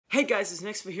Hey guys, it's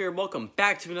Nextva here, and welcome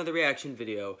back to another reaction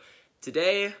video.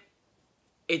 Today,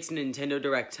 it's Nintendo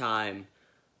Direct time.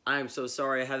 I'm so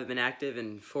sorry I haven't been active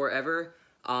in forever.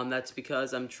 That's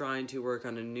because I'm trying to work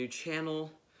on a new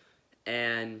channel,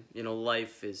 and, you know,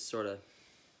 life is sort of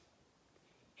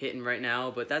hitting right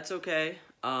now, but that's okay.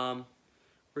 We're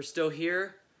still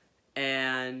here,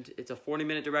 and it's a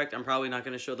 40-minute Direct. I'm probably not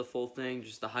going to show the full thing,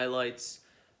 just the highlights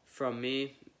from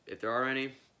me, if there are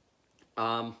any.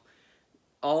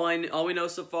 All we know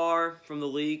so far from the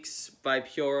leaks by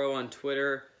Pyoro on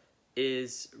Twitter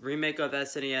is remake of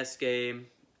SNES game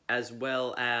as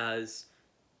well as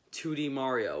 2D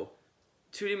Mario.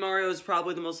 2D Mario is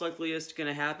probably the most likeliest going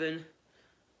to happen.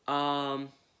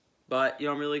 But, you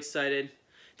know, I'm really excited.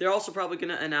 They're also probably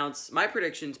going to announce, my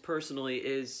predictions personally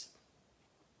is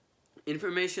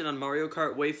information on Mario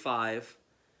Kart Wave 5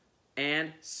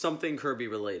 and something Kirby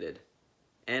related.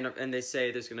 And they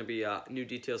say there's going to be new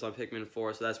details on Pikmin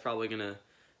 4, so that's probably going to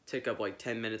take up like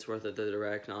 10 minutes worth of the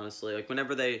Direct, honestly. Like,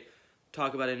 whenever they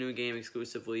talk about a new game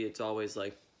exclusively, it's always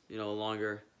like, you know, a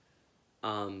longer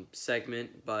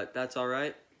segment, but that's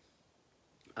alright.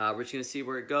 We're just going to see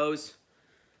where it goes.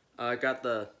 I got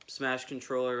the Smash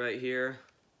controller right here.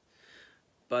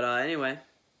 But anyway,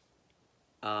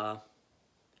 yeah,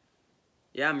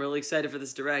 I'm really excited for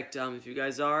this Direct. If you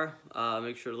guys are,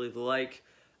 make sure to leave a like.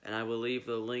 And I will leave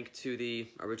the link to the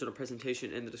original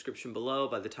presentation in the description below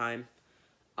by the time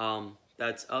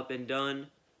that's up and done.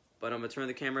 But I'm going to turn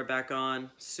the camera back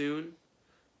on soon.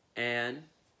 And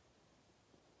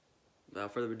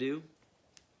without further ado,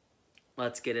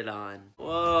 let's get it on.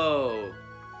 Whoa!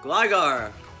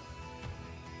 Gligar!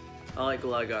 I like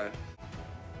Gligar.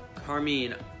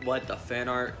 Carmine, what the fan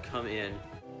art? Come in.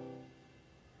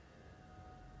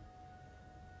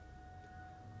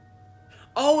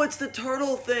 Oh, it's the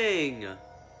turtle thing!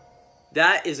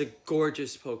 That is a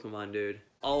gorgeous Pokemon, dude.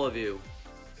 All of you.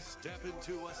 Step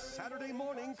into a Saturday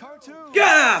morning cartoon.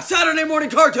 Yeah! Saturday morning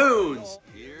cartoons!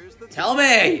 Tell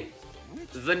me!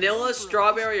 Vanilla,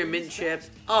 strawberry, or mint chip?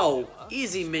 Oh,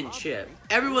 easy mint chip.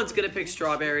 Everyone's gonna pick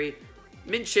strawberry.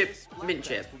 Mint chip, mint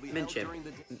chip, mint chip.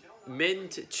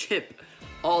 Mint chip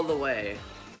all the way.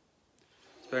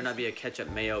 This better not be a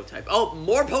ketchup mayo type. Oh,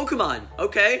 more Pokemon!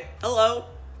 Okay, hello.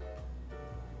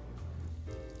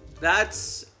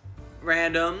 That's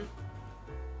random.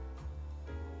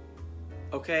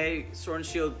 Okay, Sword and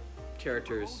Shield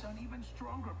characters. An even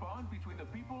stronger bond between the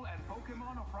people and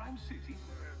Pokemon of Prime City.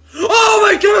 Oh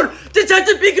my god!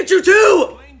 Detective Pikachu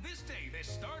 2! This day, the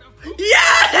start of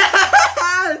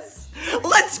Yes!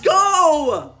 Let's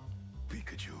go!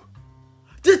 Pikachu.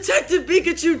 Detective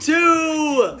Pikachu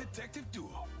 2! Detective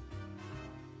Duo.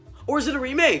 Or is it a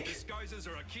remake?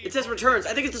 It says returns.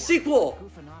 I think it's a sequel.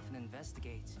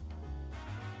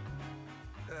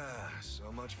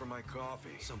 So much for my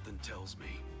coffee. Something tells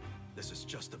me this is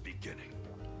just the beginning.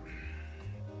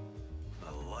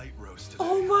 A light roast today.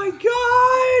 Oh my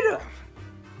god!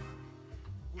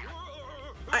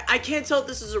 I can't tell if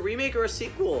this is a remake or a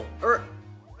sequel. Or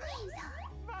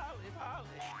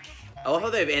I love how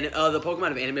they have the Pokemon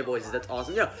have anime voices. That's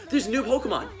awesome. No, there's new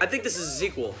Pokemon. I think this is a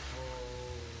sequel.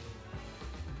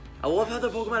 I love how the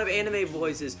Pokemon have anime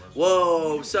voices.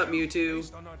 Whoa, what's up, Mewtwo?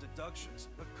 Based on our deductions,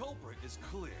 the culprit is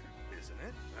clear, isn't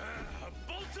it? A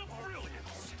bolt of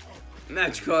brilliance.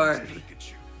 Match card.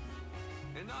 Pikachu.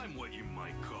 And I'm what you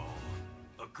might call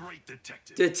a great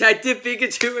detective. Detective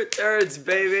Pikachu returns, I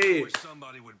baby. wish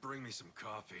somebody would bring me some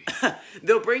coffee.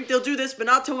 They'll do this, but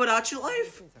not Tomodachi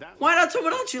Life? Why not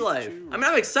Tomodachi Life? I mean,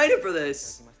 I'm excited for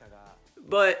this.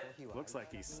 But Looks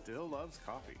like he still loves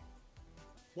coffee.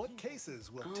 What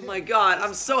cases will oh my god,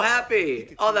 I'm so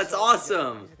happy. Oh, that's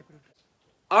awesome.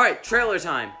 Alright, trailer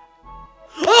time.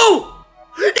 Oh!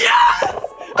 Yes!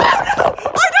 Oh no!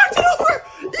 I knocked it over!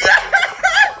 Yes!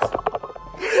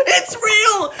 It's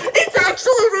real! It's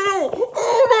actually real!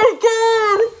 Oh my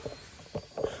god!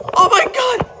 Oh my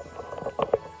god!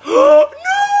 No!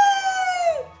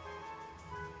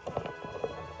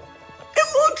 It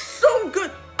looks so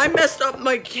good! I messed up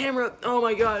my camera. Oh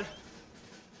my god.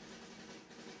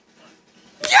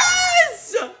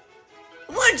 Yes!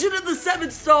 Legend of the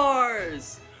Seven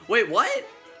Stars! Wait, what?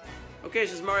 Okay,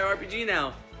 it's just Mario RPG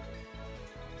now.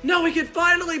 No, we can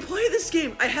finally play this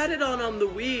game! I had it on the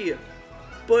Wii,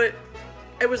 but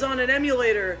it was on an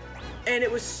emulator, and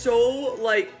it was so,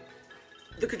 like,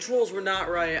 the controls were not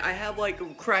right. I have, like, a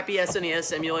crappy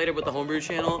SNES emulator with the homebrew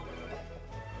channel.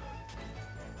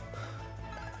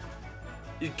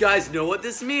 You guys know what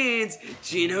this means.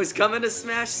 Gino's coming to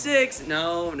Smash 6.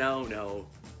 No, no, no.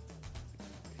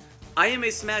 I am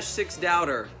a Smash 6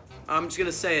 doubter. I'm just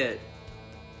gonna say it.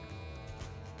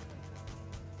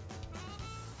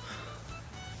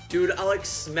 Dude, I like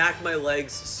smack my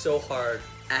legs so hard.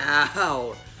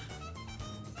 Ow.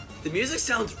 The music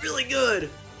sounds really good.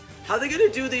 How are they gonna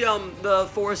do the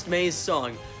Forest Maze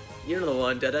song? You know the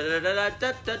one. Da da da da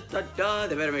da da da da.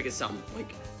 They better make it sound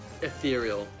like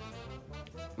ethereal.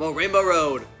 Well, Rainbow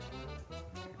Road.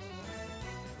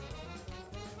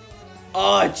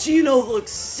 Oh, Gino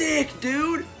looks sick,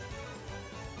 dude.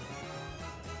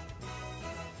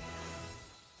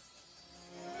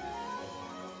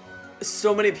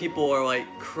 So many people are like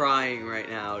crying right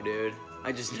now, dude.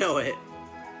 I just know it.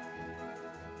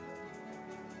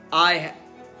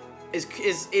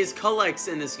 Is Culex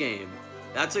in this game?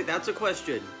 That's a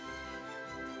question.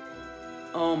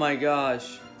 Oh my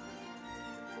gosh.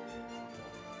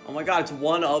 Oh my god, it's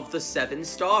one of the 7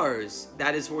 stars.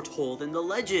 That is foretold in the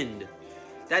legend.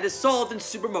 That is solved in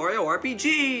Super Mario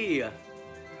RPG.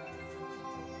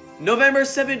 November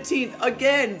 17th,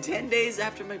 again, 10 days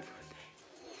after my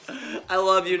birthday. I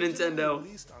love you, Nintendo.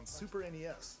 Released on Super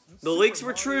NES. The leaks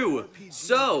were true.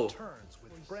 So,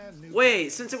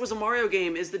 wait, since it was a Mario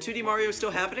game, is the 2D Mario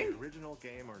still happening? Original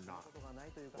game or not?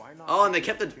 Why not? Oh, and they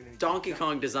kept the Donkey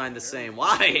Kong design the same.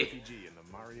 Why? RPG in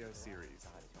the Mario series.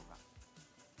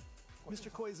 Mr.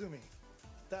 Koizumi,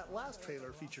 that last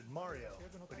trailer featured Mario,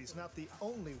 but he's not the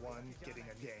only one getting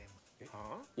a game.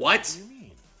 Huh? What? You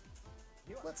mean?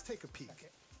 Let's take a peek.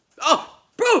 Oh,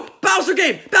 bro, Bowser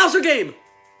game! Bowser game!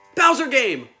 Bowser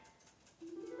game!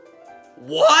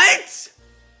 What?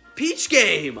 Peach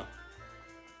game?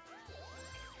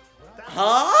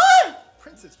 Huh?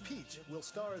 Princess Peach will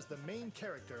star as the main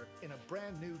character in a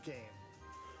brand new game.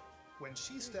 When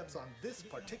she steps on this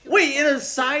particular... Wait, in a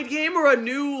side game or a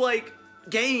new, like,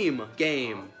 game?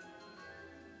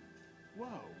 Whoa.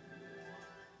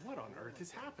 What on earth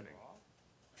is happening?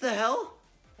 The hell?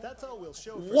 That's all we'll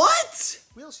show. What?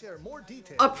 We'll share more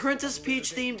details. A Princess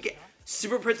Peach themed game?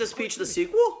 Super Princess Peach the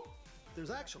sequel?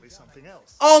 There's actually something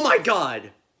else. Oh my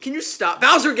god! Can you stop?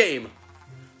 Bowser game!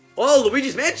 Oh,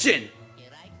 Luigi's Mansion!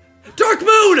 Dark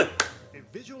Moon! A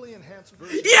visually enhanced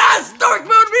version. Yes! Dark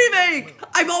Moon Remake!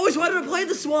 I've always wanted to play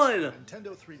this one!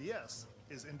 Nintendo 3DS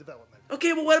is in development.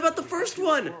 Okay, but what about the first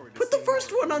one? Put the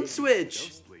first one on Switch!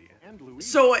 Ghostly and Luigi.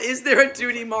 So, is there a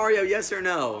 2D Mario, yes or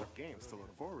no? Games to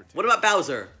look forward to. What about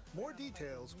Bowser? More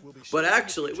details will be But shared.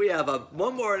 actually, we have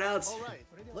one more announcement. All right,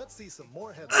 let's see some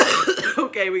more headlines.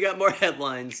 Okay, we got more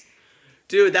headlines.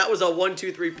 Dude, that was a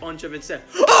 1-2-3 punch of instead.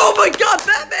 Oh my god,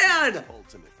 Batman!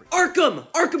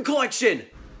 Arkham Collection!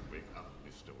 Wake up,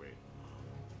 Mr. Wayne.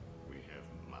 We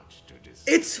have much to discuss.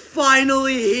 It's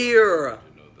finally here!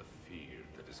 To know the fear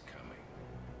that is coming.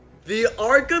 The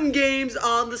Arkham games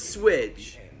on the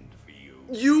Switch. End for you.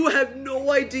 You have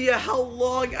no idea how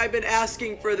long I've been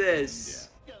asking for this.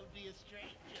 Don't be a stranger.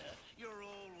 You're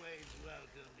always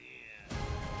welcome here.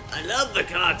 I love the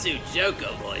cartoon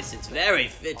Joker voice. It's very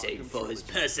fitting for his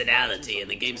personality in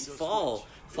the game's fall.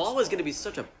 Fall is going to be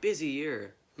such a busy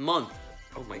month.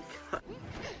 Oh my god.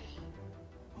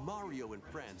 Mario and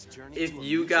friends journey If to a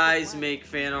you musical guys planet make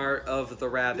fan art of the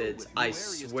Rabbids, I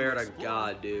swear to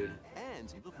god, dude.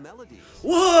 and with melodies.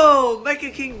 Whoa!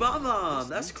 Mecha King Bomb!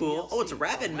 That's cool. Oh, it's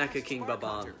Rabbid Mecha King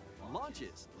Bomb.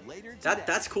 Launches later today.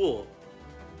 That's cool.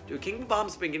 Dude, King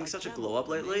Bomb's been getting such a glow up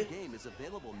The main lately. game is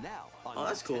available now on Oh,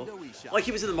 that's cool. Nintendo eShop. Like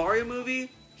he was in the Mario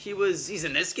movie. He's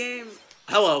in this game.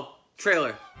 Hello,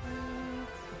 trailer.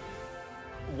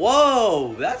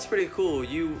 Whoa, that's pretty cool.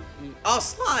 Oh,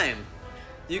 slime.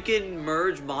 You can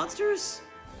merge monsters?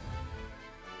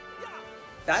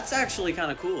 That's actually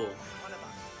kind of cool.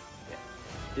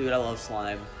 Dude, I love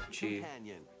slime. Gee,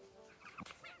 Companion.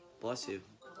 bless you.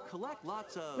 Collect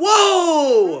lots of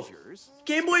Whoa! treasures.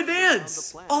 Game Boy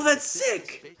Advance! On the Oh, that's planet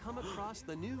sick! Come across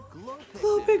the new Glow Pikmin.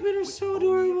 Glow Pikmin are which so only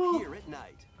adorable. appear at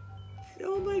night.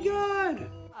 Oh my god.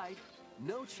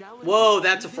 No challenge. Whoa,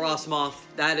 that's a Frost Moth.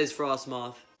 That is Frost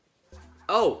Moth.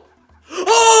 Oh.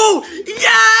 Oh!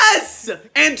 Yes!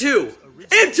 And 2!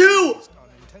 And 2! On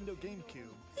Nintendo GameCube.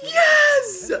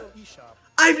 Yes! Nintendo eShop.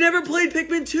 I've never played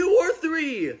Pikmin 2 or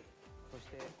 3.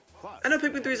 Plus, I know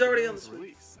Pikmin 3 is already on the this Switch.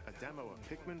 release, a demo of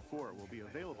Pikmin 4 will be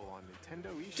available on Nintendo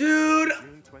eShop Dude!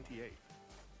 June 28th.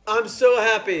 I'm so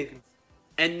happy.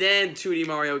 And then 2D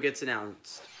Mario gets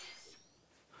announced.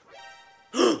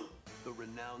 The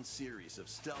renowned series of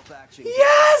stealth action.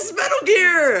 Yes! games Metal on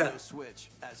Gear! Nintendo Switch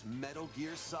as Metal Gear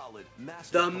Solid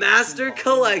Master The Master Volume 1.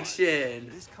 Collection.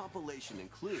 This compilation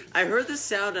includes I heard this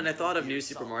sound and I thought of New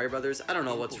Super Mario Brothers. I don't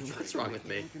know what's wrong with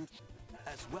me.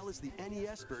 as well as the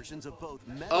NES versions of both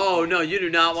Metal Oh Gear no, you do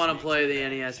not want to play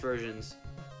the NES versions.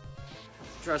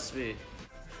 Trust me.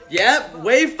 Yep,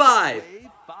 Wave 5. Wave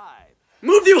 5.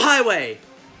 Move you highway.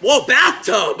 Whoa,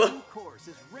 bathtub. Course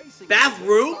is racing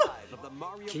Bathroom? Wave 5 of the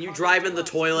Mario Can you Kart drive in the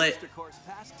Deluxe toilet? Booster Course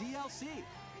Pass DLC.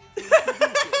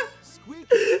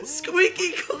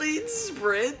 Squeaky clean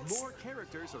sprints. More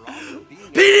characters are also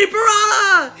being Petey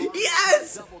Piranha!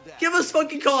 Yes! Give us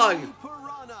Funky Kong!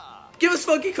 Piranha. Give us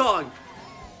Funky Kong!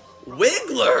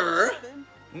 Wiggler?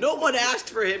 No one asked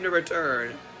for him to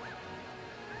return.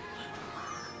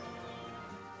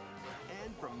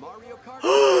 And from Mario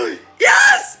Kart,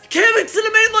 Yes! Kamek's in the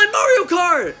mainline Mario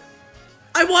Kart!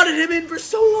 I wanted him in for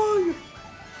so long.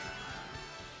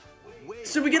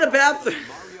 So we get a bathroom.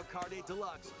 Mario Kart 8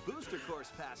 Deluxe Booster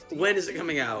Course Pass. When is it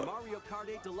coming out? Mario Kart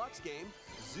 8 Deluxe game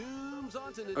zooms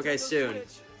onto Nintendo Okay, soon.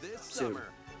 Switch this summer.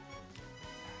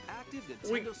 Active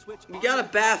Nintendo Switch We got a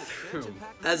online bathroom expansion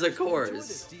pack as a members can enjoy course.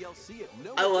 this DLC at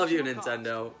no I love you, additional cost.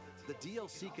 Nintendo. The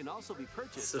DLC can also be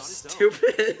purchased So on its own.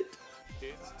 stupid.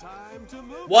 It's time to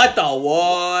move. What the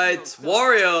what?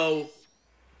 Wario?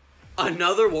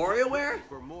 Another WarioWare?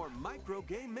 For more micro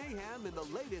game mayhem in the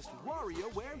latest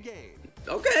WarioWare game.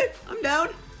 Okay, I'm down.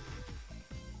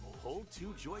 Hold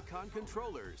 2 Joy-Con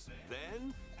controllers,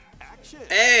 then action.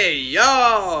 Hey,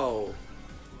 yo!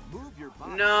 Move your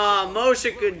body. No,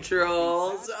 motion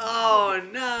controls. Oh,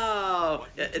 no.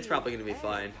 Yeah, it's probably going to be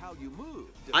fine. How you move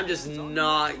I'm just depends on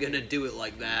not your going to do it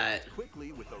like that.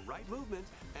 quickly with the right movement,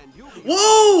 and you'll be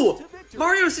Whoa! to victory.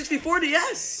 Mario 64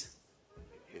 DS!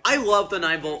 I love the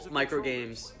 9-volt micro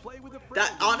games. Play with a friend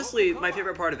That, and honestly, move my the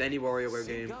favorite car. part of any WarioWare Sync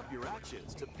game. up your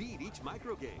actions to beat each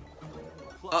micro game.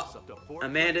 Plus, up to 4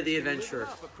 Amanda the players can Adventurer. live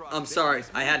it up across I'm sorry,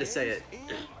 various I had to say games it.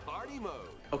 in party mode.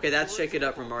 Okay, that's Shake It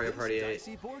Up from Mario This Party 8.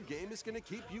 dicey board game is gonna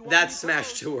keep you on That's your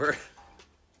Smash toes. Tour.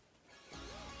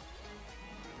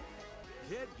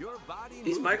 Get your body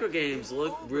These moving micro games with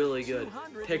look over really good.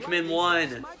 200 Pikmin lightning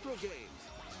 1. micro games.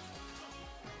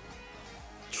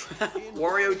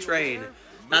 Wario Train.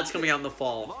 That's coming out in the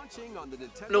fall. Launching on the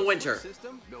Nintendo No, Switch winter.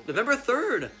 system, November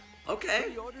 3rd. Okay.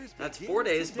 Pre-orders That's begin 4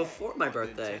 days today before my on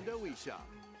birthday. Nintendo eShop.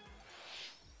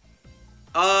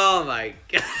 Oh my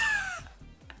god.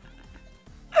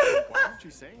 Why aren't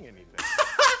you saying anything?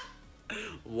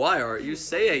 Why aren't you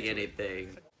saying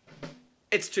anything?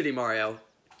 It's 2D Mario.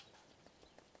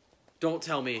 Don't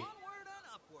tell me.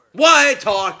 Why it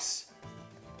talks?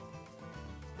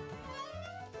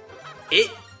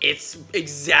 It's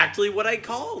exactly what I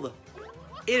called.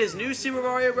 It is new Super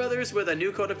Mario Brothers with a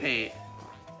new coat of paint.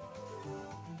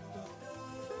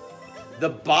 The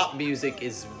bop music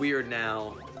is weird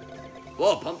now.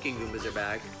 Whoa, Pumpkin Goombas are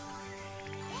back.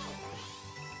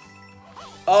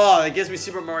 Oh, it gives me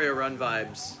Super Mario Run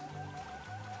vibes.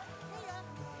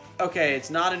 Okay, it's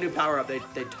not a new power-up. They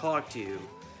talk to you.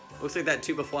 Looks like that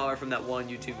tuba flower from that one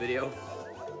YouTube video.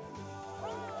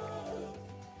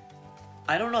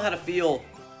 I don't know how to feel.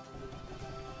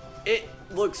 It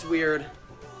looks weird.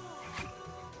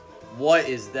 What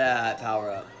is that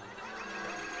power-up?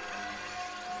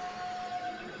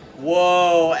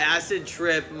 Whoa, Acid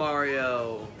Trip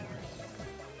Mario.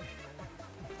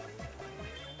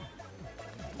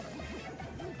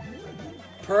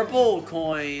 Purple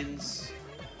coins.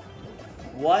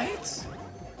 What?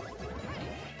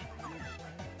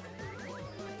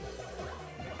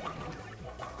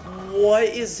 What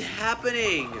is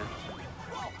happening?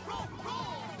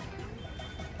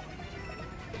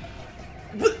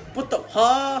 What the?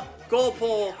 Huh? Gold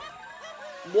pull.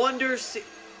 Wonder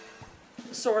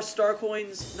Source Star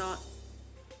coins, not.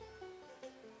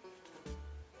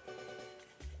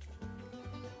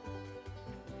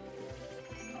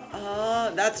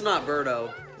 That's not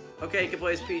Birdo. Okay, you can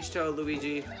play as Peach, Toad,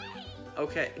 Luigi.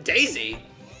 Okay, Daisy.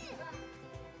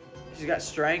 She's got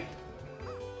strength.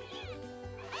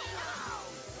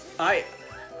 I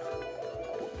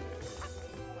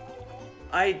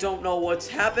don't know what's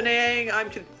happening.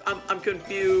 I'm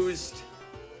confused.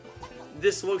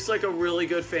 This looks like a really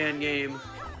good fan game.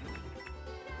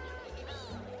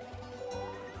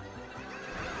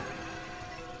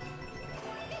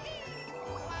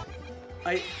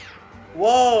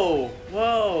 Whoa,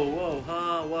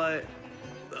 huh, what?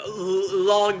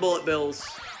 Long bullet bills.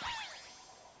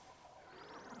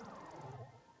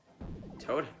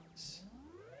 Toadhouse.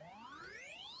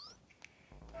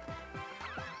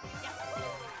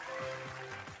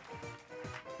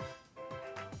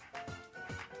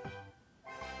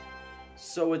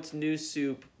 So it's new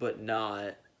soup, but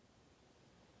not.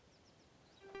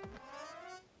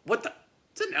 What the?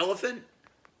 It's an elephant?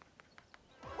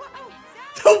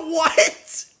 The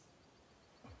what?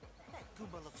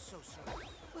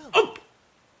 Oh!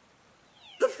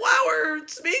 The flower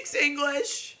speaks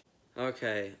English!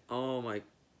 Okay, oh my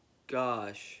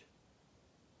gosh.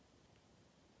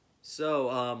 So,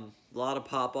 a lot of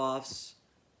pop-offs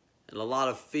and a lot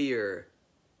of fear.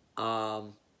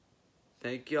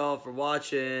 Thank y'all for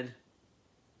watching.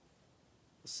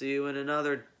 I'll see you in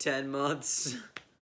another 10 months.